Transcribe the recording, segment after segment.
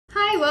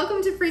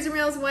welcome to Freezer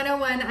Meals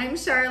 101. I'm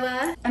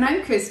Charla. And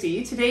I'm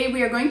Christy. Today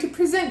we are going to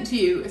present to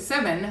you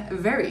 7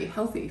 very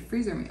healthy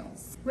freezer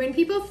meals. When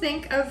people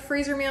think of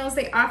freezer meals,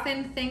 they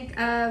often think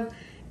of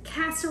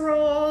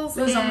casseroles,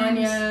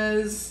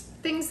 lasagnas,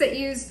 things that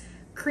use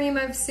cream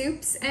of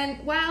soups.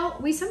 And well,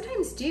 we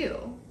sometimes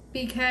do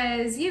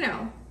because, you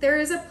know, there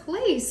is a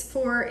place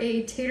for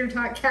a tater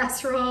tot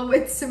casserole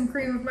with some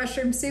cream of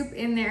mushroom soup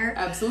in there.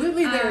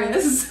 Absolutely there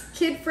is.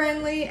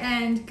 Kid-friendly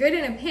and good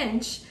in a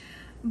pinch.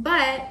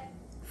 But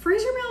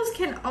freezer meals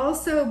can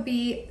also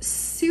be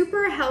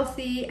super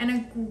healthy and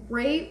a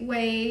great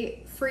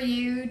way for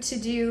you to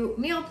do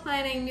meal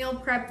planning, meal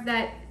prep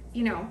that,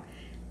 you know,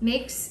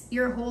 makes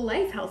your whole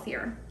life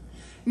healthier.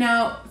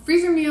 Now,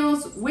 freezer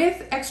meals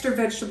with extra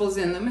vegetables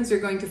in them, as you're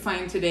going to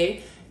find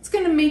today, it's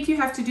going to make you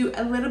have to do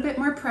a little bit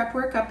more prep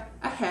work up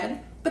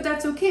ahead, but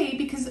that's okay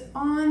because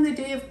on the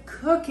day of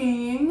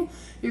cooking,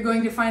 you're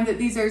going to find that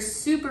these are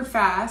super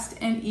fast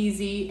and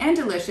easy and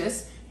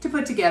delicious to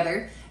put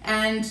together,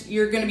 and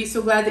you're going to be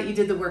so glad that you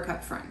did the work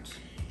up front.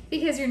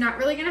 Because you're not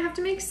really going to have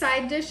to make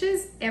side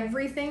dishes.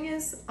 Everything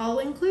is all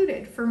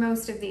included for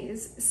most of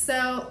these.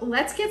 So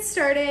let's get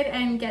started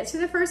and get to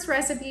the first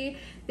recipe.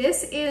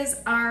 This is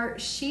our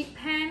sheet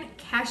pan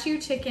cashew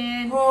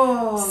chicken.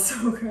 Oh,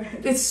 so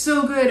good. It's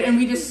so good. And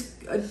we just,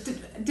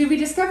 did we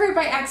discover it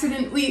by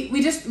accident?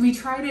 We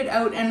tried it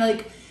out, and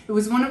like, it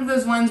was one of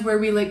those ones where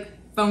we like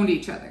phoned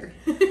each other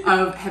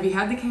of, have you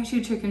had the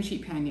cashew chicken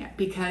sheet pan yet?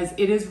 Because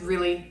it is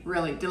really,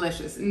 really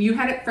delicious. And you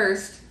had it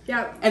first.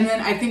 Yep. And then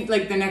I think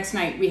like the next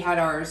night we had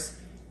ours,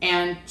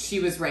 and she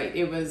was right.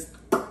 It was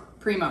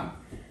primo.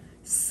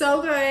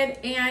 So good.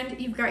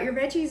 And you've got your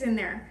veggies in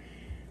there.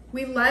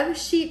 We love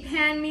sheet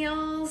pan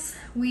meals.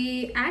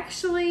 We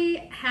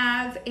actually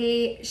have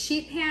a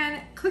sheet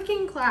pan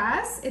cooking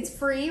class. It's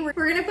free. We're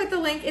going to put the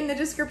link in the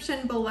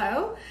description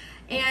below.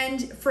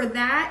 And for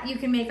that, you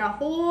can make a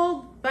whole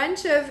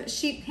bunch of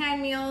sheet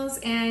pan meals,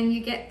 and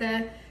you get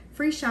the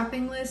free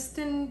shopping list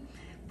and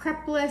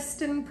prep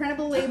list and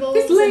printable labels.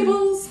 It's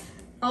labels.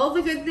 All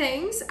the good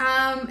things.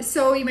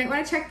 So you might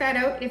want to check that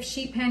out if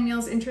sheet pan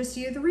meals interest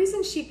you. The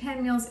reason sheet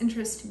pan meals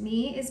interest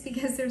me is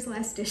because there's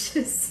less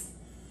dishes.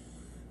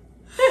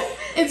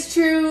 It's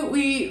true.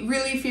 We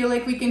really feel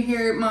like we can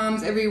hear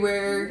moms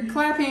everywhere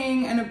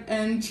clapping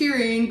and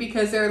cheering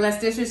because there are less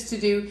dishes to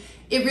do.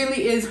 It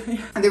really is.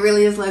 There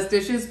really is less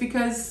dishes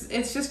because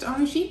it's just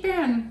on a sheet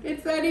pan.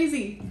 It's that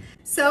easy.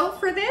 So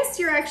for this,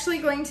 you're actually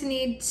going to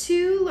need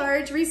 2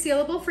 large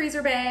resealable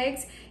freezer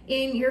bags.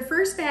 In your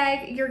first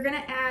bag, you're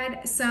gonna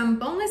add some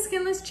boneless,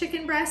 skinless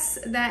chicken breasts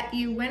that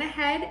you went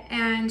ahead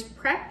and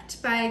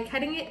prepped by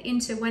cutting it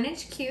into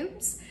 1-inch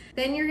cubes.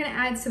 Then you're gonna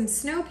add some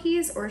snow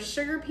peas or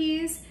sugar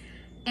peas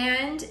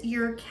and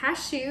your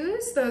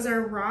cashews. Those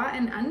are raw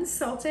and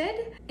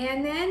unsalted.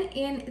 And then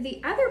in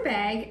the other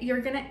bag,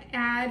 you're gonna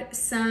add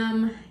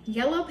some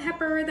yellow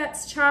pepper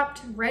that's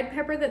chopped, red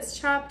pepper that's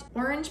chopped,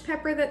 orange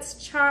pepper that's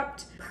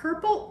chopped,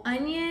 purple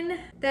onion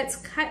that's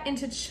cut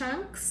into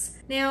chunks.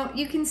 Now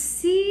you can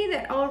see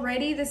that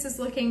already this is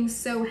looking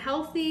so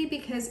healthy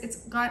because it's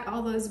got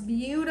all those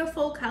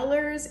beautiful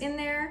colors in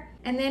there.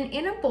 And then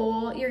in a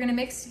bowl, you're gonna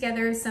mix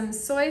together some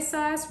soy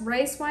sauce,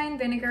 rice wine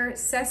vinegar,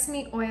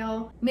 sesame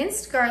oil,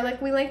 minced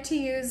garlic. We like to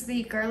use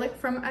the garlic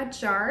from a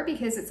jar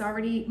because it's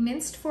already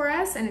minced for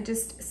us and it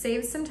just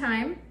saves some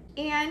time.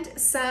 And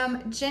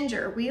some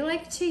ginger. We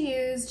like to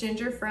use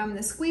ginger from the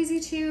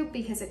squeezy tube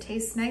because it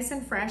tastes nice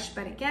and fresh,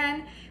 but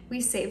again,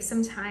 we save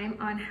some time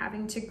on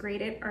having to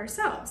grate it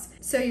ourselves.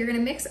 So you're gonna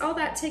mix all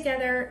that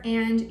together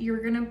and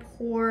you're gonna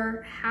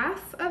pour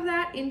half of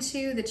that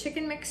into the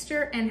chicken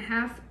mixture and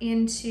half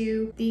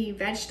into the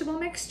vegetable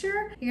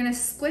mixture. You're gonna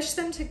squish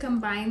them to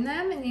combine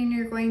them, and then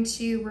you're going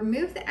to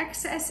remove the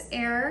excess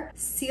air,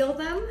 seal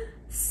them,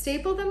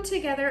 staple them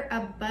together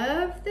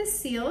above the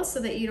seal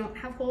so that you don't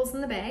have holes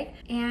in the bag,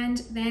 and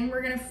then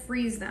we're gonna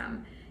freeze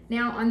them.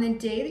 Now on the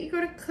day that you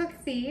go to cook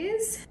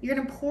these, you're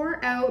gonna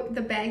pour out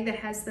the bag that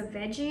has the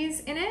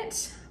veggies in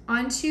it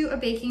onto a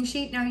baking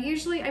sheet. Now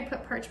usually I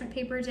put parchment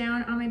paper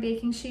down on my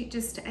baking sheet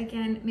just to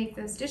again make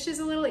those dishes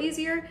a little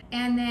easier.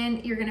 And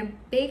then you're gonna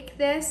bake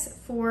this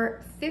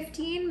for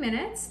 15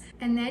 minutes,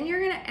 and then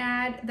you're gonna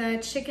add the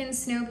chicken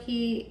snow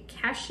pea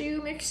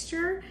cashew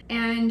mixture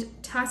and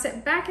toss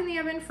it back in the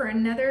oven for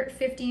another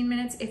 15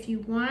 minutes. If you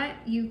want,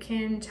 you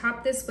can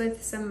top this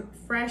with some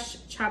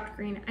fresh chopped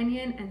green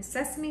onion and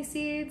sesame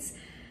seeds.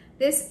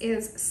 This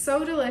is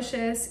so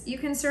delicious. You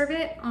can serve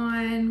it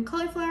on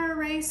cauliflower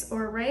rice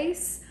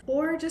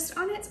or just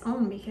on its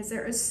own because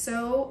there is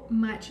so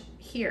much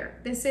here.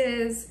 This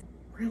is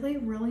really,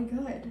 really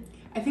good.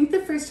 I think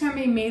the first time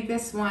we made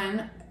this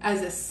one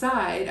as a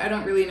side, I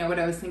don't really know what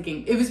I was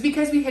thinking. It was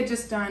because we had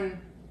just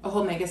done a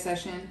whole mega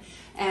session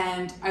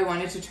and I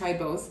wanted to try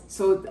both.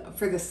 So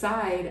for the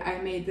side, I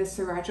made the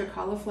sriracha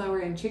cauliflower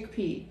and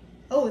chickpea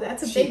Oh,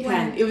 that's a sheet big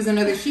pan. one. It was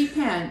another sheet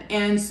pan.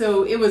 And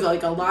so it was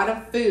like a lot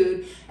of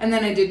food. And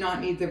then I did not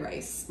need the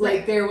rice. Right.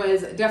 Like there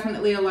was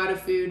definitely a lot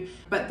of food,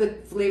 but the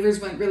flavors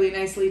went really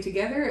nicely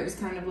together. It was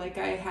kind of like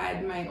I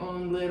had my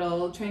own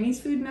little Chinese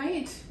food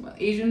night,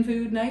 Asian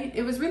food night.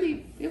 It was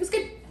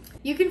good.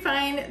 You can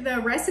find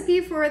the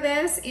recipe for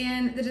this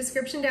in the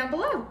description down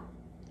below.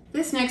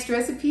 This next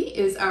recipe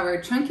is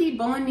our chunky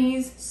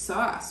bolognese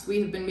sauce.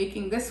 We have been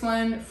making this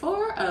one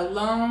for a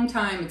long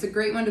time. It's a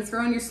great one to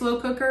throw in your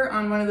slow cooker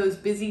on one of those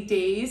busy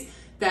days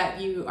that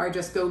you are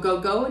just go,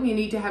 go, go, and you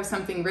need to have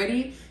something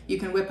ready. You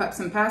can whip up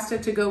some pasta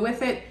to go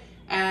with it,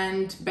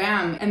 and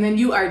bam. And then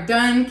you are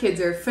done,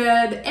 kids are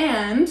fed,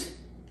 and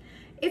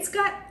it's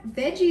got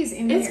veggies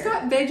in here. It's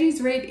got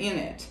veggies right in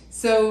it.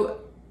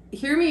 So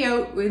hear me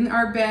out. In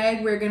our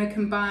bag, we're gonna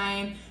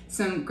combine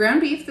some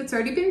ground beef that's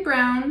already been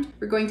browned.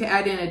 We're going to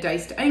add in a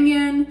diced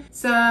onion,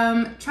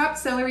 some chopped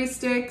celery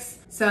sticks,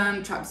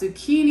 some chopped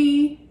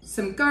zucchini,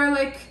 some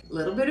garlic, a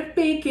little bit of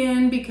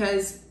bacon,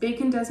 because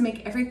bacon does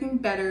make everything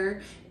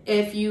better.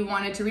 If you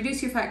wanted to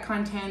reduce your fat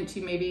content,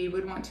 you maybe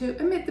would want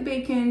to omit the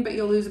bacon, but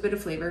you'll lose a bit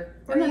of flavor.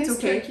 Or and that's use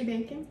okay. turkey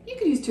bacon. You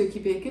could use turkey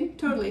bacon,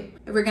 totally.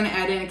 We're gonna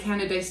add in a can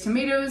of diced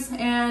tomatoes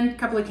and a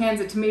couple of cans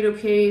of tomato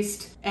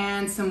paste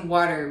and some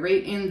water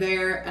right in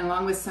there, and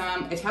along with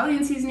some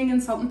Italian seasoning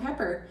and salt and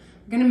pepper.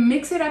 We're gonna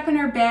mix it up in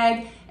our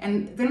bag,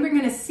 and then we're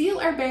gonna seal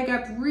our bag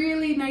up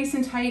really nice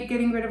and tight,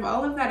 getting rid of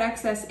all of that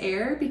excess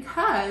air,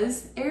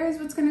 because air is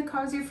what's gonna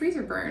cause your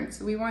freezer burn.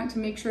 So we want to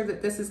make sure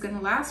that this is gonna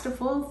last a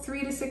full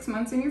 3 to 6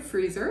 months in your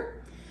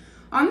freezer.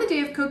 On the day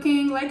of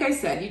cooking, like I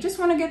said, you just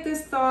wanna get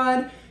this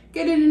thawed,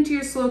 get it into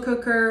your slow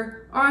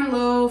cooker on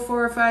low,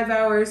 4 or 5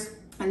 hours.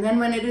 And then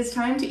when it is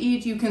time to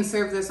eat, you can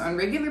serve this on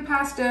regular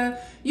pasta.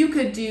 You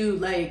could do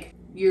like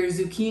your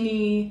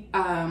zucchini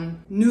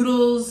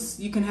noodles.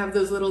 You can have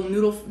those little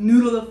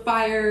noodle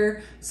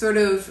fire sort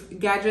of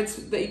gadgets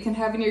that you can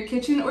have in your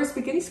kitchen, or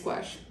spaghetti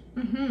squash.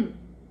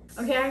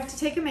 Okay, I have to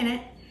take a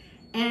minute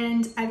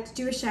and I have to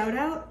do a shout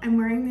out. I'm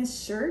wearing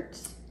this shirt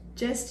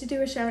just to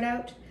do a shout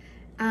out.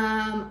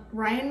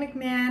 Ryan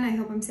McMahon, I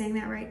hope I'm saying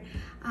that right.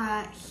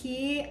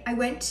 I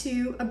went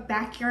to a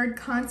backyard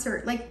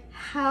concert. Like,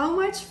 how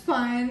much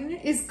fun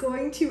is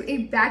going to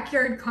a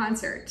backyard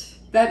concert?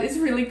 That is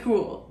really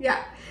cool.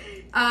 Yeah.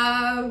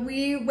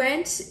 We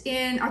went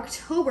in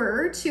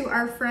October to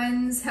our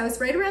friend's house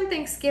right around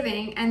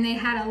Thanksgiving, and they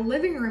had a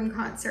living room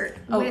concert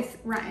with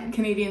Ryan.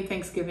 Canadian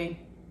Thanksgiving.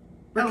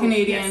 We're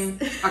Canadian.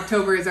 Yes.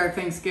 October is our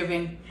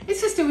Thanksgiving. It's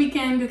just a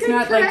weekend. It's Good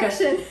not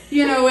correction. Like a,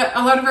 you know,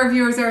 a lot of our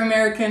viewers are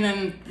American,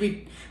 and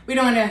we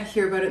don't want to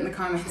hear about it in the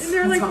comments. And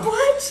they're like,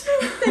 what?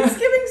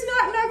 Thanksgiving's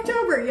not in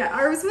October. Yeah,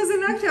 ours was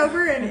in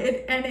October, and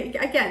it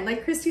again,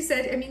 like Christy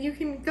said, I mean, you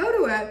can go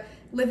to a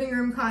living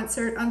room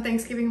concert on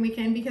Thanksgiving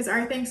weekend, because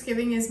our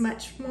Thanksgiving is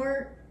much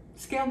more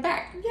scaled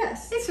back.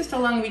 Yes. It's just a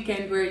long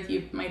weekend where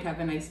you might have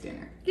a nice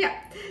dinner. Yeah.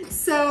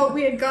 So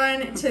we had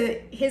gone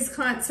to his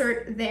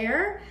concert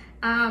there.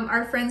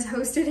 Our friends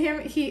hosted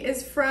him. He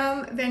is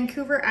from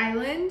Vancouver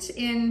Island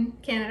in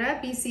Canada,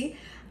 BC.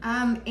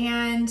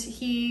 And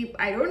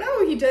I don't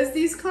know, he does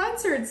these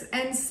concerts.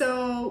 And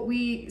so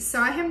we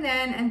saw him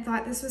then and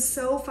thought this was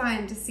so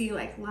fun to see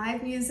like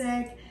live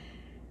music.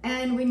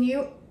 And when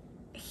you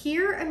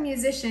hear a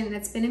musician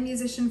that's been a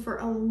musician for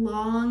a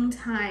long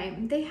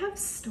time, they have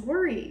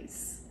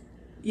stories.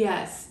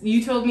 Yes,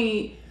 you told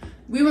me,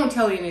 we won't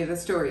tell you any of the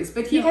stories,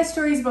 but he has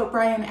stories about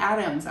Bryan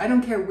Adams. I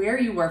don't care where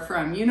you are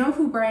from. You know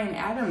who Bryan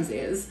Adams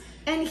is.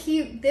 And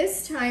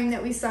this time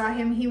that we saw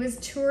him, he was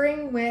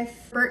touring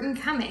with Burton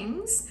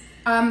Cummings.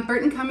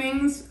 Burton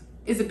Cummings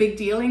is a big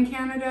deal in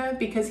Canada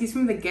because he's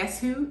from the Guess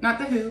Who, not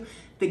the Who,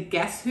 the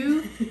Guess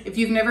Who. If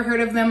you've never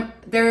heard of them,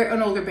 they're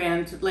an older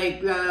band,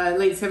 like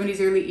late 70s,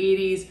 early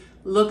 80s.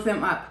 Look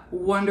them up.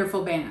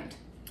 Wonderful band.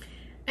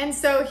 And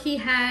so he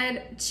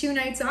had 2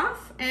 nights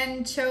off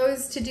and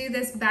chose to do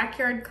this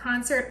backyard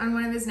concert on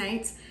one of his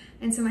nights.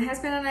 And so my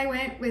husband and I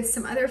went with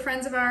some other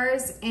friends of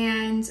ours,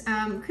 and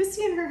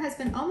Christy and her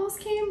husband almost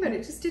came, but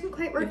it just didn't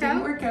quite work out. It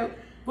didn't work out.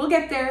 We'll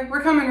get there.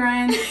 We're coming,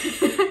 Ryan.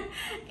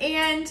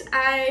 And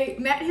I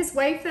met his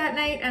wife that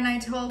night, and I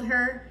told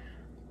her,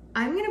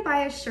 I'm gonna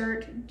buy a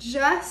shirt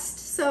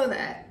just so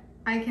that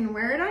I can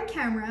wear it on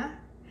camera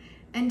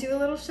and do a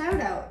little shout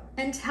out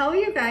and tell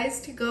you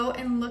guys to go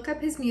and look up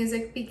his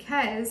music,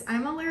 because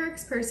I'm a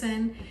lyrics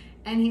person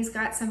and he's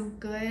got some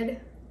good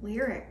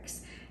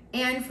lyrics.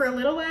 And for a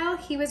little while,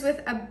 he was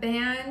with a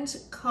band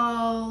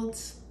called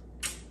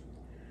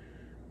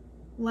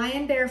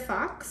Lion Bear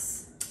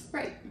Fox.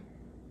 Right.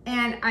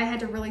 And I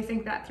had to really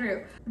think that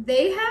through.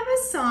 They have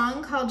a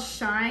song called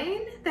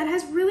Shine that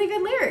has really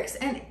good lyrics.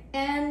 And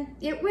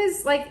it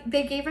was like,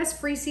 they gave us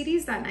free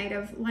CDs that night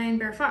of Lion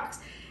Bear Fox.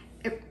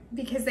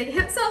 Because they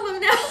can't sell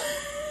them now.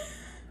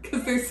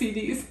 Because they're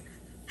CDs.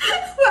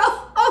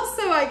 Well,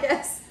 also I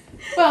guess.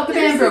 Well, the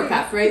band broke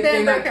up, right?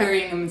 They're not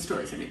carrying them in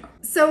stores anymore.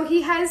 So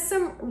he has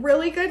some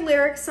really good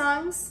lyric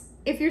songs.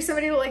 If you're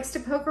somebody who likes to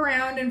poke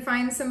around and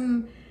find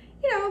some,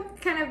 you know,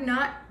 kind of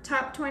not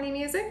top 20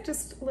 music,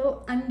 just a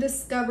little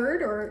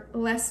undiscovered or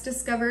less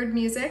discovered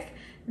music,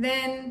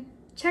 then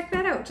check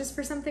that out just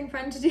for something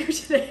fun to do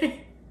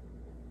today.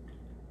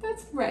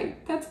 That's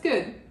right. That's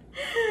good.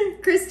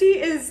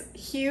 Christy is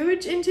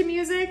huge into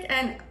music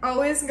and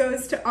always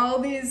goes to all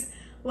these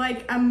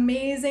like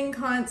amazing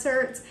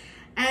concerts.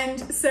 And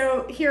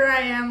so here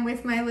I am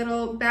with my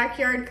little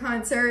backyard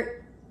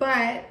concert,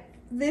 but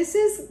this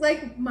is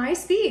like my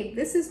speed.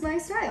 This is my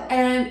style.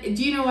 And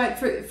do you know what?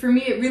 For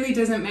me, it really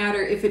doesn't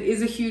matter if it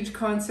is a huge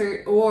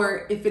concert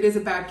or if it is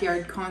a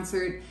backyard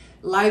concert.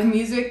 Live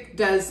music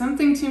does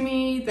something to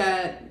me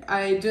that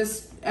I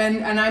just,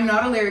 and I'm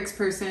not a lyrics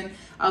person.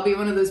 I'll be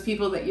one of those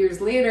people that years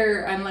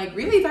later, I'm like,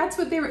 really? That's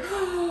what they were?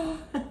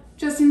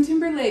 Justin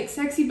Timberlake,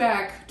 Sexy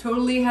Back,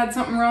 totally had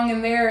something wrong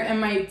in there.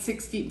 And my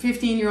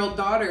 15-year-old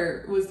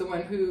daughter was the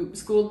one who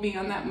schooled me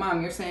on that.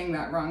 Mom, you're saying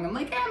that wrong. I'm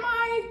like, am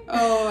I?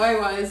 Oh, I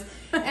was.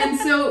 And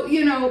so,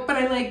 you know, but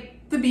I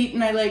like the beat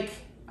and I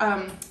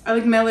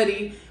like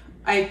melody.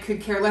 I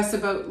could care less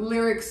about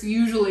lyrics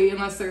usually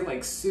unless they're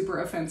like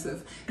super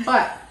offensive.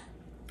 But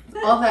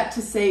all that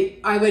to say,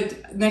 I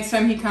would, next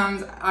time he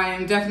comes, I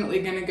am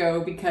definitely going to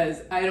go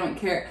because I don't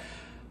care.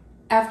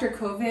 After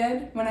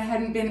COVID, when I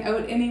hadn't been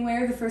out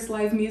anywhere, the first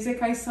live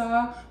music I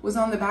saw was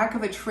on the back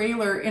of a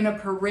trailer in a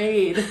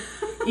parade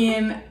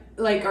in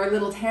like our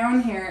little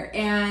town here.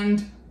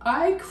 And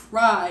I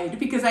cried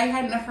because I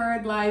hadn't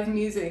heard live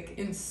music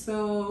in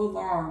so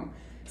long.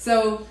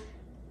 So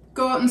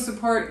go out and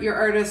support your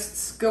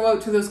artists, go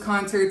out to those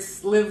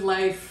concerts, live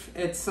life.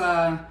 It's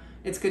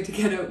good to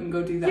get out and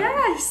go do that.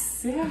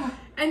 Yes. Yeah.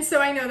 And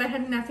so I know that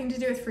had nothing to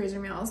do with freezer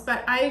meals,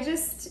 but I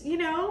just, you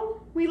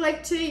know, we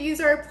like to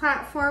use our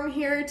platform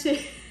here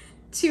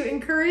to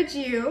encourage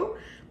you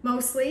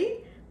mostly,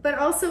 but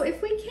also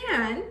if we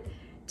can,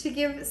 to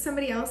give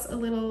somebody else a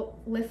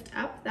little lift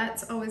up.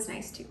 That's always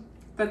nice too.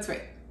 That's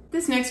right.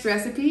 This next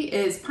recipe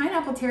is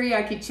pineapple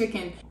teriyaki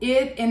chicken.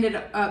 It ended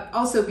up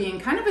also being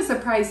kind of a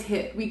surprise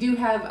hit. We do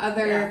have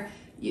other,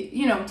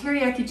 you know,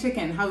 teriyaki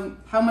chicken.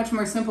 How much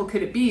more simple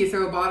could it be? You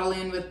throw a bottle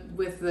in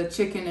with the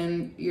chicken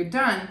and you're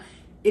done.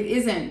 It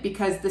isn't,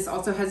 because this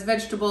also has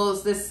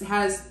vegetables. This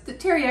has the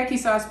teriyaki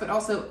sauce, but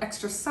also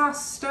extra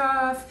sauce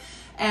stuff.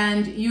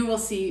 And you will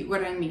see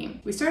what I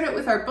mean. We start out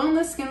with our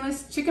boneless,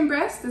 skinless chicken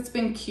breast that's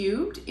been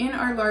cubed in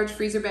our large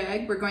freezer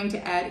bag. We're going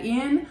to add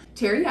in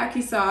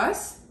teriyaki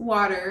sauce,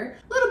 water,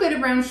 a little bit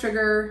of brown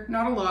sugar,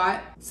 not a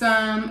lot,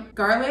 some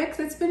garlic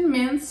that's been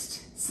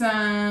minced,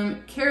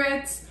 some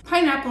carrots,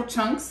 pineapple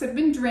chunks that have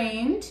been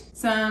drained,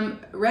 some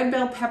red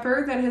bell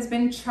pepper that has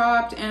been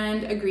chopped,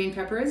 and a green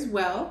pepper as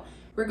well.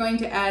 We're going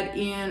to add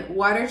in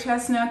water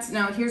chestnuts.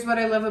 Now, here's what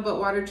I love about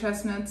water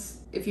chestnuts.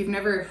 If you've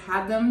never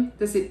had them,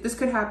 this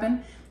could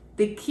happen.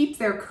 They keep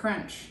their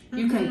crunch.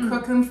 You can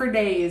cook them for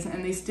days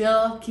and they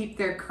still keep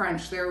their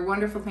crunch. They're a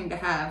wonderful thing to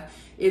have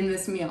in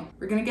this meal.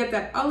 We're gonna get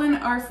that all in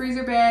our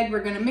freezer bag.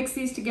 We're gonna mix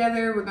these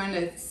together. We're going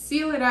to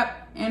seal it up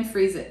and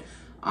freeze it.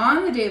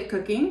 On the day of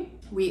cooking,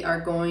 we are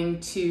going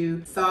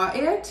to thaw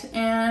it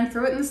and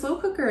throw it in the slow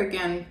cooker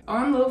again,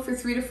 on low for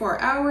 3 to 4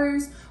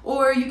 hours,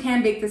 or you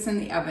can bake this in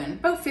the oven,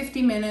 about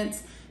 50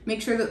 minutes.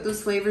 Make sure that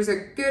those flavors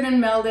are good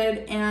and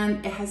melded,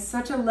 and it has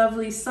such a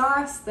lovely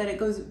sauce that it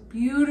goes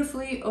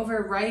beautifully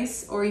over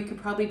rice, or you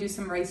could probably do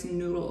some rice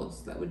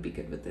noodles. That would be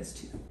good with this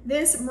too.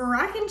 This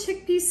Moroccan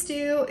chickpea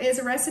stew is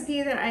a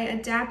recipe that I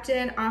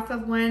adapted off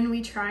of one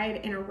we tried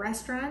in a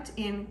restaurant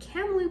in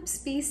Kamloops,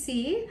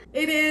 BC.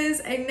 It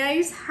is a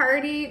nice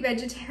hearty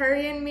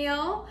vegetarian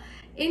meal.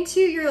 Into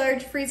your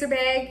large freezer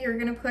bag, you're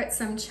gonna put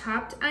some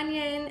chopped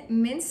onion,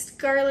 minced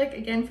garlic,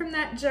 again from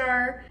that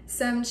jar,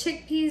 some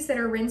chickpeas that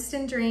are rinsed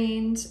and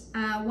drained,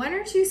 1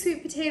 or 2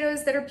 sweet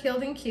potatoes that are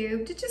peeled and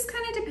cubed. It just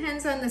kind of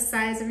depends on the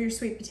size of your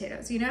sweet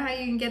potatoes. You know how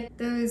you can get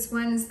those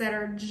ones that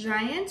are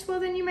giant? Well,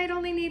 then you might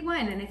only need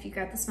 1, and if you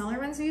got the smaller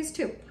ones, use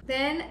 2.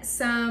 Then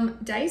some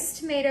diced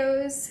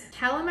tomatoes,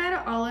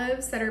 Kalamata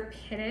olives that are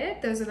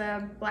pitted. Those are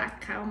the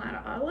black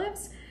Kalamata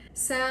olives.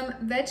 Some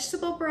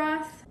vegetable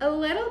broth, a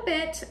little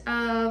bit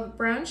of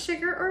brown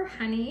sugar or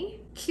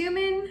honey,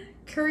 cumin,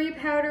 curry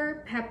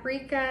powder,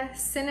 paprika,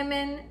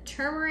 cinnamon,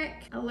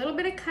 turmeric, a little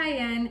bit of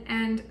cayenne,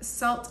 and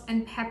salt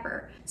and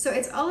pepper. So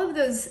it's all of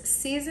those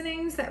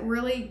seasonings that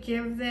really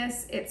give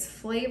this its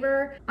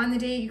flavor. On the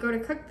day you go to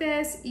cook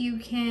this, you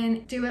can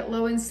do it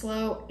low and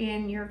slow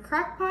in your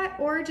crock pot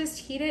or just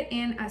heat it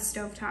in a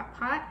stovetop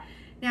pot.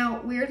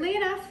 Now, weirdly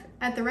enough,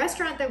 at the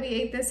restaurant that we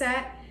ate this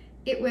at,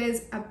 it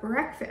was a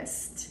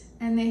breakfast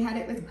and they had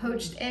it with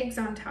poached eggs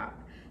on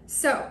top.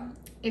 So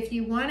if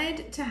you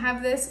wanted to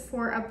have this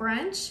for a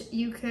brunch,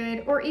 you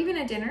could, or even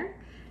a dinner,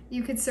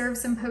 you could serve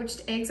some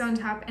poached eggs on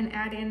top and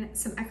add in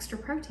some extra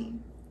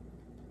protein.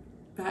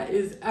 That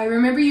is, I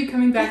remember you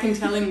coming back and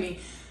telling me,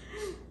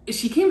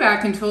 she came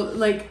back and told,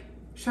 like,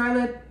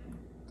 Charlotte,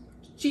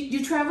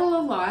 you travel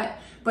a lot,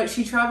 but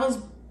she travels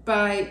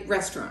by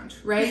restaurant,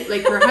 right?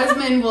 Like her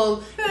husband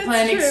will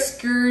plan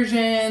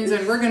excursions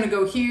and we're gonna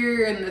go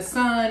here and the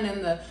sun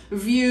and the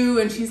view,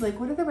 and she's like,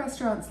 what are the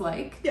restaurants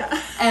like?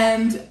 Yeah.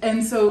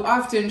 And so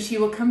often she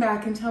will come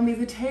back and tell me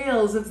the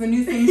tales of the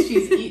new things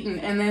she's eaten,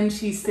 and then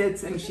she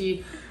sits and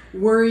she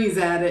worries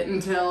at it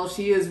until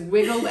she has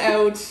wiggled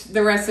out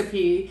the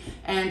recipe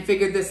and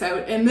figured this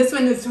out. And this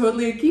one is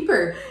totally a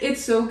keeper.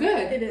 It's so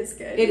good. It is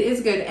good. It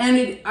is good.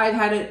 And I've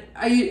had it,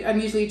 I'm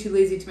usually too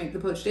lazy to make the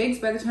poached eggs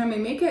by the time I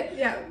make it.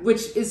 Yeah.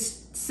 Which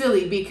is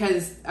silly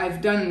because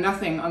I've done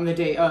nothing on the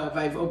day of.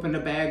 I've opened a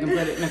bag and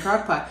put it in a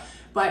crock pot.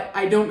 But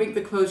I don't make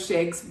the poached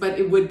eggs, but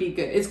it would be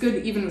good. It's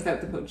good even without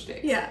the poached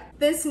eggs. Yeah.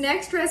 This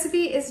next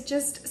recipe is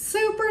just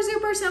super,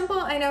 super simple.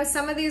 I know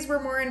some of these were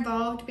more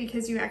involved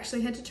because you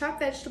actually had to chop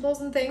vegetables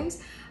and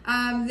things.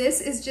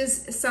 This is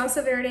just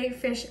salsa verde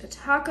fish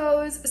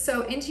tacos.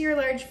 So into your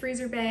large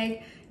freezer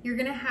bag, you're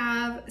gonna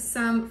have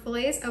some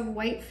fillets of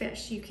white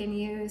fish. You can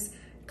use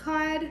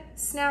cod,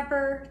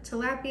 snapper,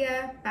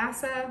 tilapia,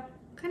 bassa,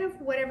 kind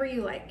of whatever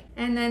you like.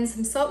 And then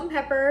some salt and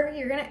pepper.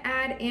 You're gonna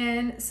add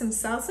in some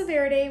salsa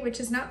verde, which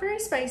is not very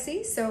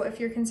spicy. So if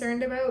you're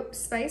concerned about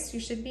spice,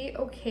 you should be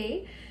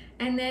okay.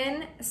 And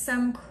then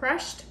some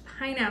crushed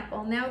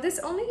pineapple. Now this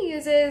only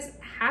uses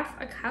half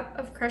a cup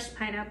of crushed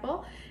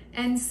pineapple.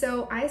 And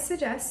so I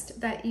suggest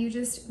that you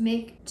just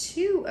make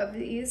 2 of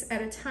these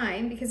at a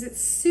time because it's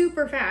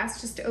super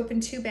fast just to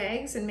open 2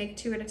 bags and make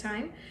 2 at a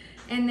time.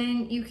 And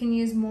then you can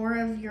use more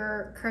of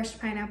your crushed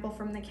pineapple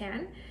from the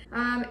can.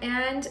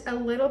 And a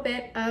little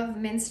bit of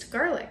minced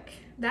garlic.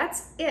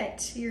 That's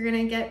it. You're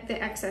gonna get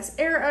the excess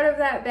air out of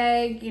that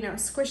bag, you know,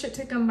 squish it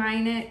to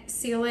combine it,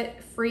 seal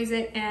it, freeze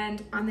it,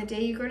 and on the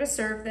day you go to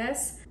serve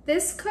this,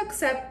 this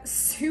cooks up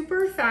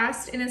super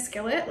fast in a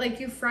skillet. Like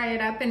you fry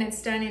it up and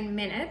it's done in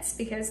minutes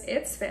because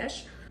it's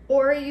fish.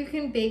 Or you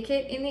can bake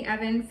it in the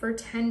oven for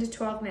 10 to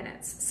 12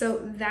 minutes. So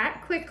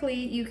that quickly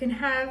you can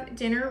have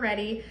dinner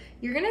ready.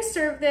 You're gonna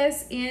serve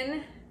this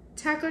in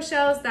taco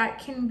shells that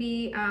can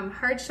be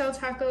hard shell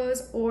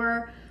tacos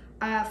or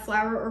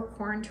flour or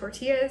corn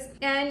tortillas.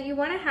 And you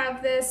wanna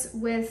have this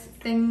with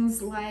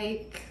things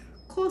like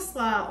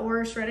coleslaw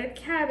or shredded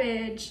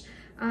cabbage,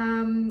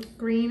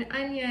 green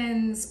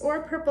onions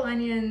or purple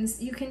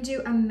onions. You can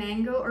do a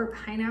mango or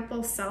pineapple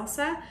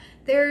salsa.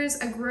 There's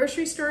a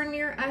grocery store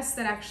near us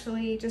that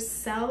actually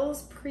just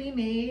sells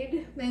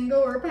pre-made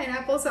mango or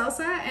pineapple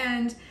salsa,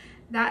 and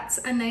that's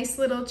a nice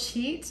little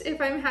cheat if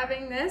I'm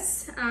having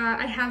this.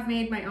 I have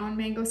made my own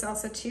mango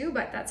salsa too,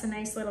 but that's a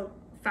nice little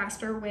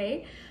faster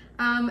way.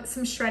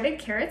 Some shredded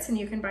carrots, and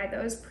you can buy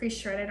those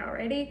pre-shredded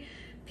already.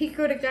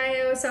 Pico de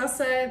gallo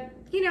salsa,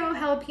 you know,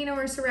 jalapeno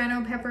or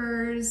serrano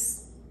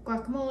peppers,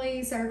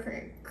 guacamole,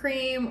 sour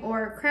cream,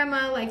 or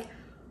crema, like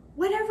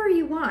whatever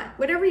you want,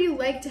 whatever you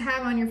like to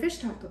have on your fish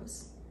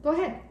tacos. Go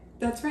ahead.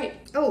 That's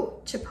right.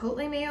 Oh,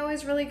 chipotle mayo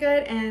is really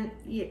good, and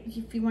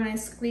if you want to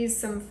squeeze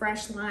some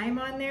fresh lime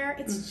on there,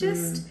 it's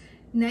just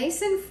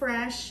nice and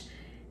fresh.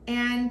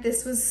 And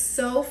this was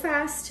so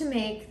fast to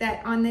make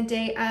that on the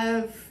day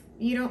of,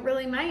 you don't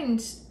really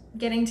mind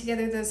getting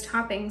together those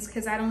toppings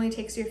because that only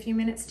takes you a few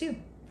minutes too.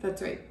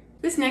 That's right.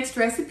 This next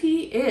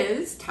recipe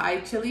is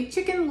Thai chili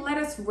chicken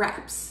lettuce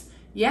wraps.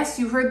 Yes,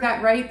 you heard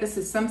that right. This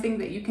is something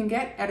that you can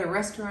get at a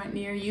restaurant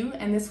near you,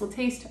 and this will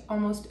taste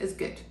almost as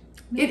good.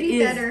 Maybe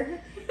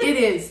better. It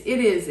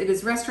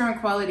is restaurant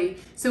quality.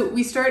 So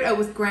we start out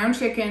with ground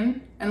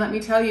chicken, and let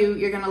me tell you,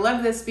 you're gonna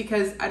love this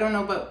because I don't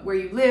know about where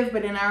you live,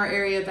 but in our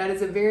area, that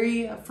is a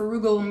very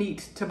frugal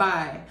meat to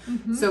buy.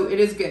 So it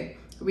is good.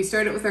 We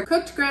start it with our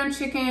cooked ground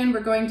chicken.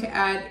 We're going to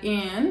add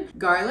in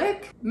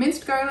garlic,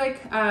 minced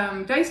garlic,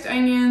 diced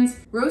onions,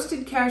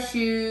 roasted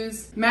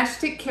cashews,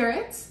 matchstick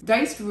carrots,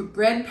 diced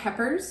red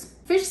peppers,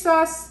 fish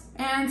sauce,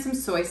 and some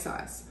soy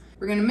sauce.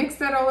 We're gonna mix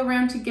that all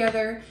around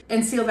together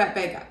and seal that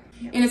bag up.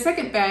 Yep. In a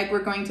second bag, we're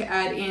going to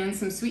add in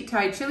some sweet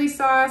Thai chili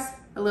sauce,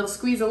 a little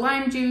squeeze of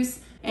lime juice,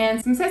 and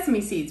some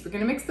sesame seeds. We're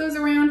gonna mix those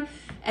around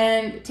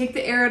and take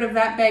the air out of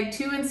that bag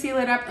too and seal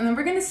it up. And then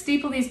we're gonna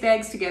staple these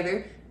bags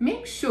together.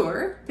 Make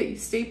sure that you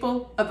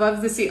staple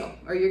above the seal,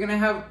 or you're gonna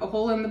have a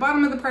hole in the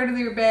bottom of the part of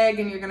your bag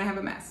and you're gonna have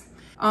a mess.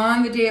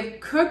 On the day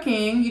of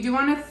cooking, you do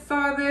wanna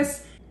thaw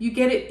this. You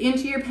get it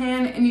into your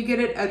pan and you get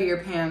it out of your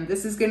pan.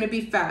 This is gonna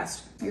be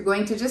fast. You're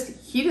going to just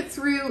heat it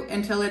through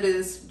until it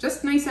is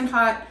just nice and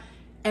hot.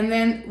 And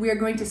then we are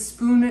going to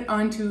spoon it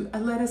onto a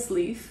lettuce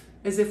leaf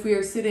as if we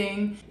are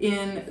sitting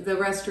in the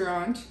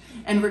restaurant,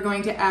 and we're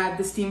going to add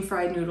the steam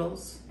fried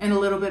noodles and a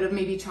little bit of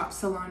maybe chopped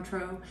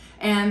cilantro,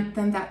 and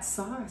then that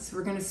sauce.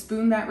 We're gonna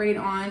spoon that right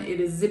on. It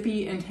is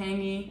zippy and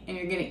tangy, and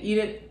you're gonna eat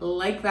it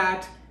like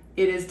that.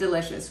 It is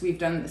delicious. We've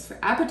done this for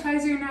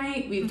appetizer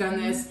night. We've done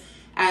this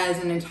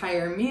as an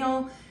entire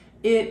meal.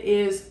 It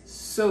is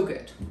so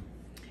good.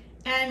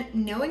 And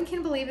no one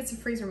can believe it's a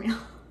freezer meal.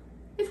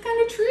 It's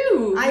kind of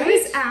true, right? I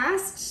was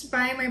asked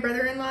by my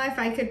brother-in-law if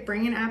I could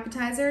bring an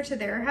appetizer to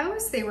their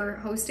house. They were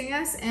hosting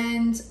us,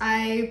 and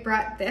I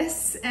brought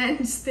this, and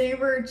they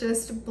were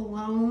just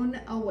blown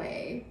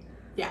away.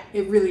 Yeah,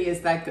 it really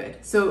is that good.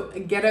 So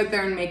get out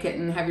there and make it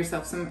and have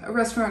yourself some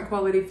restaurant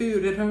quality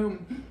food at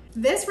home.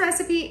 This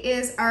recipe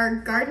is our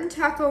garden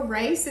taco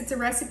rice. It's a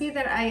recipe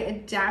that I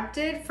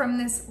adapted from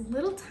this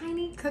little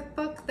tiny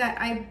cookbook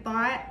that I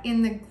bought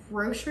in the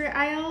grocery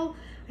aisle.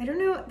 I don't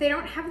know, they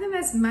don't have them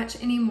as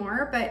much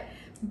anymore, but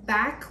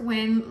back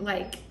when,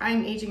 like,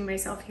 I'm aging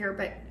myself here,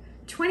 but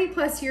 20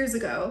 plus years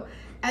ago,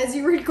 as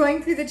you were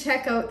going through the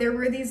checkout, there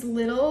were these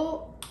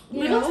little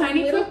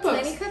tiny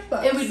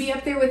cookbooks. It would be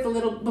up there with the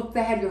little book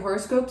that had your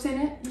horoscopes in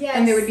it. Yes.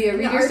 And there would be a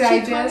Reader's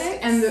Digest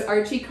comics. and the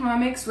Archie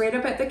comics right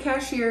up at the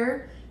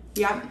cashier.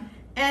 Yep.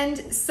 And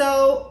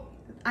so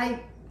I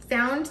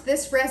found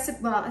this recipe,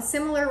 well, a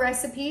similar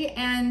recipe,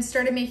 and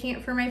started making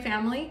it for my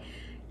family.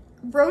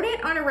 Wrote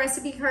it on a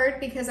recipe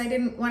card because I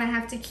didn't want to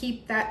have to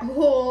keep that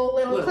whole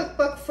little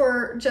cookbook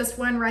for just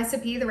one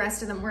recipe. The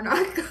rest of them were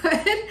not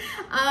good.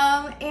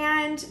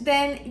 And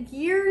then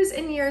years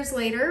and years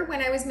later,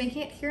 when I was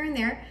making it here and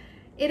there,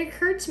 it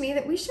occurred to me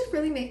that we should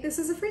really make this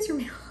as a freezer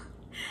meal.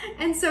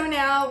 And so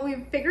now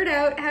we've figured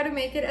out how to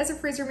make it as a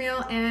freezer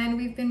meal, and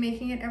we've been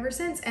making it ever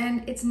since.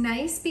 And it's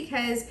nice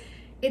because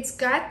it's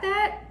got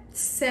that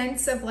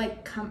sense of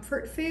like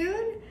comfort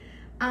food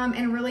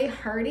and really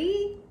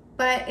hearty,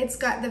 but it's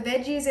got the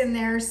veggies in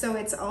there, so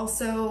it's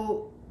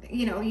also,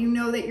 you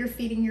know that you're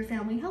feeding your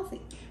family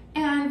healthy.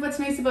 And what's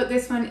nice about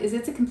this one is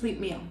it's a complete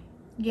meal.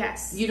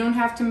 Yes. You don't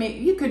have to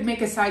you could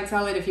make a side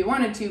salad if you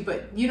wanted to,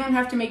 but you don't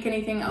have to make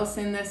anything else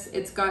in this.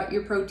 It's got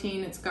your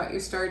protein, it's got your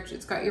starch,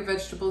 it's got your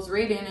vegetables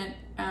right in it,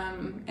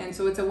 and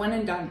so it's a one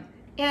and done.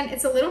 And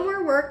it's a little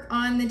more work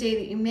on the day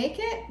that you make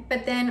it,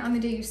 but then on the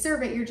day you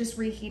serve it, you're just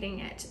reheating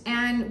it.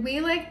 And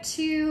we like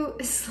to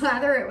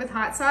slather it with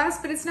hot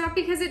sauce, but it's not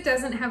because it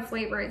doesn't have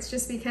flavor. It's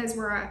just because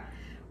we're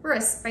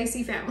a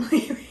spicy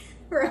family.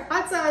 We're a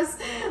hot sauce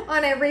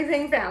on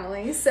everything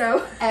family,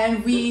 so.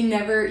 And we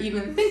never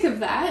even think of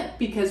that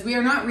because we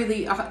are not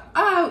really,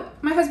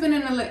 my husband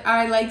and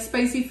I like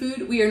spicy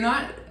food. We are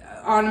not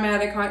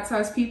automatic hot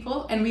sauce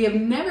people, and we have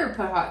never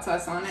put hot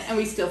sauce on it, and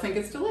we still think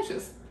it's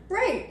delicious.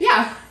 Right.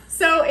 Yeah.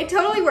 So it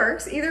totally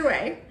works either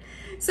way.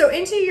 So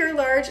into your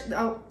large,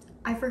 oh,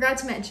 I forgot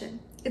to mention,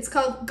 it's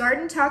called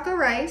Garden Taco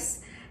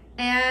Rice.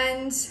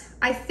 And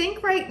I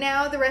think right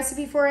now the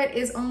recipe for it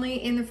is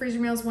only in the Freezer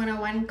Meals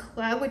 101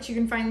 Club, which you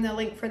can find the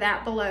link for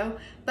that below.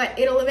 But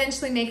it'll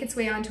eventually make its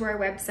way onto our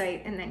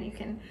website, and then you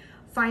can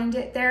find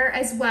it there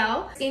as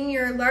well. In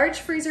your large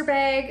freezer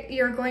bag,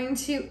 you're going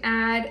to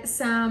add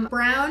some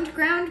browned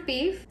ground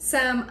beef,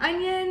 some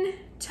onion,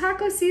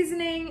 taco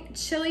seasoning,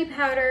 chili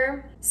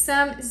powder,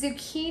 some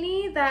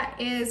zucchini that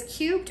is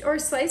cubed or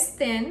sliced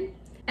thin,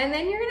 and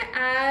then you're gonna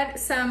add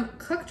some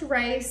cooked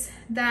rice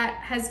that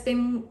has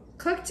been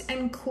cooked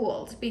and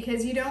cooled,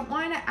 because you don't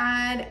want to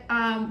add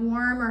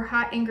warm or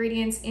hot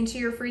ingredients into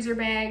your freezer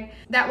bag.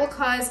 That will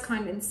cause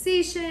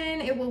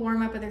condensation, it will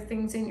warm up other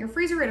things in your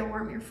freezer, it'll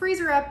warm your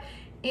freezer up,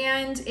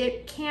 and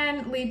it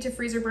can lead to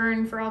freezer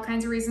burn for all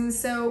kinds of reasons.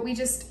 So we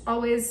just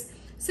always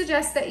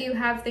suggest that you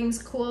have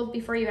things cooled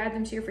before you add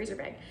them to your freezer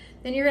bag.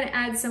 Then you're gonna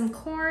add some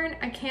corn,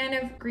 a can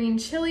of green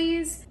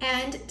chilies,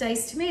 and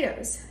diced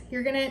tomatoes.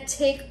 You're gonna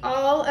take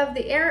all of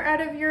the air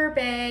out of your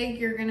bag,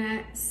 you're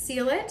gonna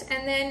seal it,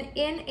 and then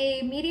in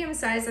a medium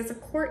size, that's a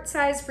quart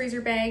size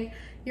freezer bag,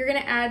 you're gonna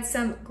add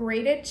some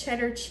grated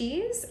cheddar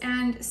cheese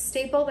and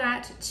staple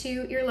that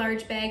to your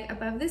large bag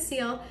above the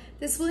seal.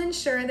 This will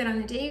ensure that on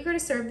the day you go to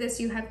serve this,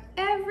 you have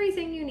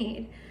everything you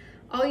need.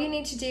 All you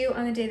need to do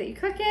on the day that you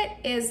cook it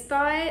is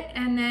thaw it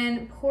and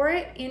then pour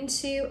it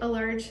into a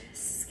large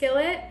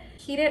skillet.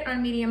 Heat it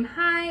on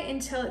medium-high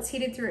until it's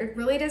heated through. It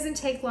really doesn't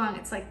take long.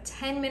 It's like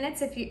 10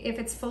 minutes if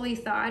it's fully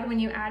thawed when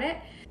you add it.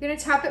 You're gonna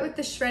top it with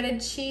the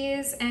shredded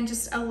cheese and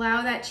just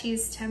allow that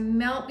cheese to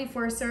melt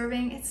before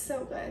serving. It's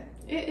so good.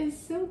 It is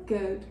so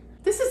good.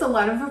 This is a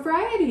lot of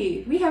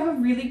variety. We have a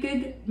really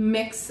good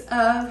mix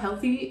of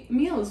healthy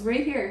meals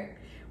right here.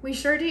 We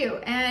sure do.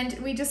 And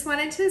we just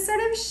wanted to sort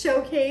of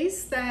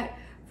showcase that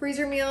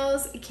freezer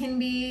meals can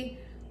be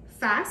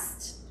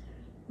fast,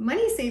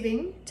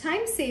 money-saving,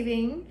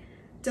 time-saving,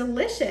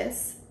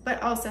 delicious,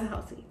 but also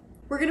healthy.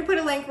 We're gonna put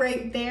a link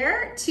right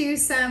there to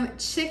some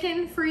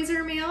chicken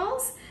freezer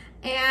meals,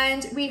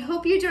 and we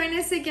hope you join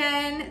us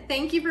again.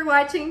 Thank you for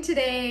watching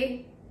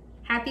today.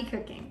 Happy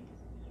cooking.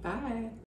 Bye.